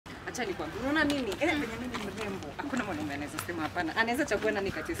acha nikwambie. Unaona mimi? Venye mimi ni mrembo. Hakuna mwanaume anaweza sema hapana. Anaweza chagua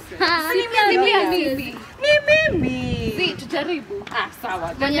nani kati yetu. Ni mimi. Ni mimi. Zi tujaribu.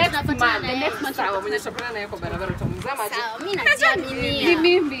 Sawa. The next man Sawa, mwenye tutapata naye kwa barabara utamzama aje. Sawa, mimi najiaminia. Ni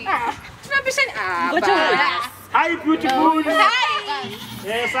mimi. Tunabishana. Hi beautiful.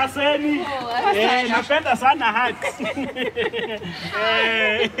 Hi. Saseni. Napenda sana hugs.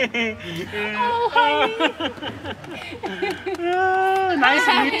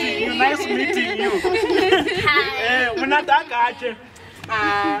 Nice meeting you. Mnataka aje?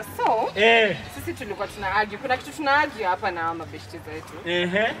 So, sisi tulikuwa tunaargue. Kuna kitu tunaargue hapa na mabeshte zetu.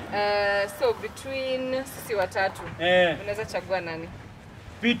 So between sisi watatu, unaweza chagua nani?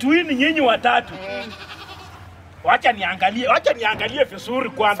 Between nyinyi watatu. Wacha niangalie vizuri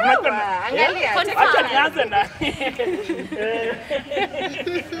kwanza. Angalia. Wacha nianze na.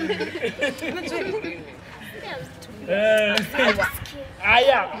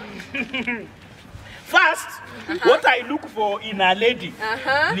 Aya. First, what I look for in a lady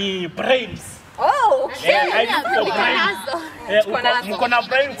ni brains. Oh, okay. I look for brains. Mko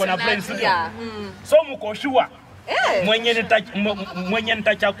na brains. So mko sure mwenye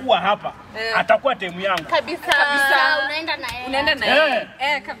nitachakua hapa atakuwa timu yangu kabisa. Unaenda na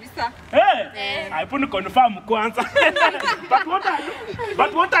yeye kabisa. Hapo ni confirm kwanza.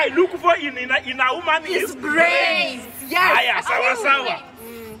 But what I look for in a woman is brains. Yes. Haya, sawa.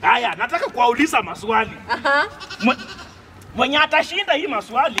 Haya, nataka kuwauliza maswali. Mwenye atashinda hii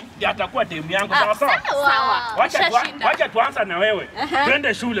maswali ndiye atakuwa timu yangu. Sawa. Wacha tuanze na wewe.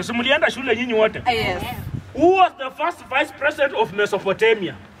 Twende shule. Simulienda shule nyinyi wote? Yes. Who was the first vice president of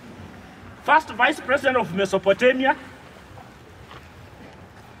Mesopotamia? First vice president of Mesopotamia?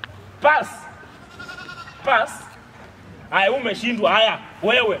 Pass. Haya, umeshindwa. Haya,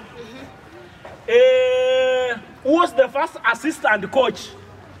 wewe. Who was the first assistant coach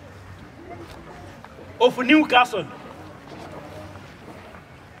of Newcastle?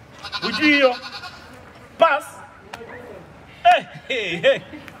 Ujio. Pass. Hey.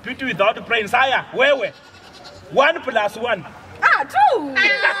 Beauty without brains. Haya, wewe. 1 + 1. 2.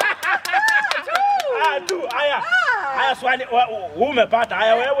 2. Haya swali umepata.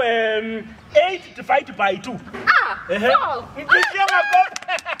 Haya wewe 8 divided by 2. Mpigie makofi.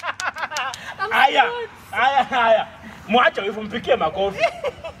 Haya. Mwacha wewe mpigie makofi.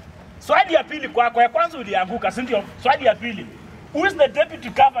 Swali ya pili kwako. Ya kwanza ulianguka, si ndio? Swali ya pili. Who is the deputy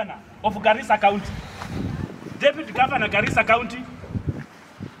governor of Garissa County? Deputy governor Garissa County?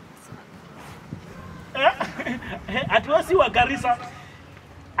 Atuwasi wa Garissa.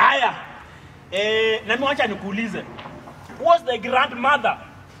 Aya. Na mimi wacha nikuulize. Who was the grandmother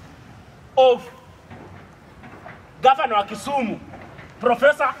of governor wa Kisumu?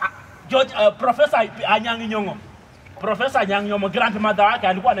 Professor Anyang' Nyong'o. Professor Anyang' Nyong'o, grandmother wake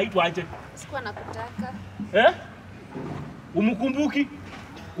alikuwa anaitwa aje? Sikuwa nakutaka. Umkumbuki?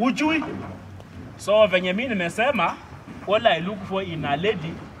 Ujui? So venye mimi nimesema all I look for in a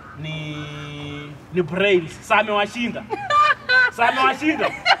lady ni brains. Same washinda.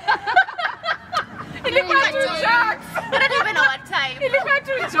 Ilikuwa tu jokes. We don't even know what time. Ilikuwa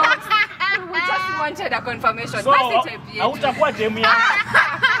tu jokes. We just wanted a confirmation. So, hautakuwa timu yangu.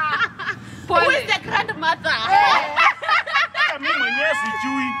 Who is the grandmother? Mimi mwenyewe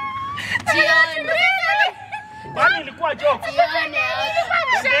sijui. Jioni. Kwani ilikuwa joke? Jioni.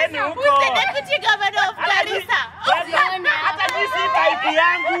 Who is the deputy governor of Garissa? Hata mimi si type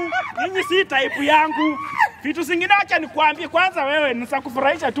yangu. Nyinyi si type yangu. Vitu zingine acha nikwambie kwanza wewe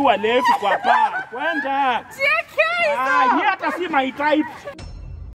nisakufurahisha tu walefu kwa paa. Kwenda. JK. Hata si my type.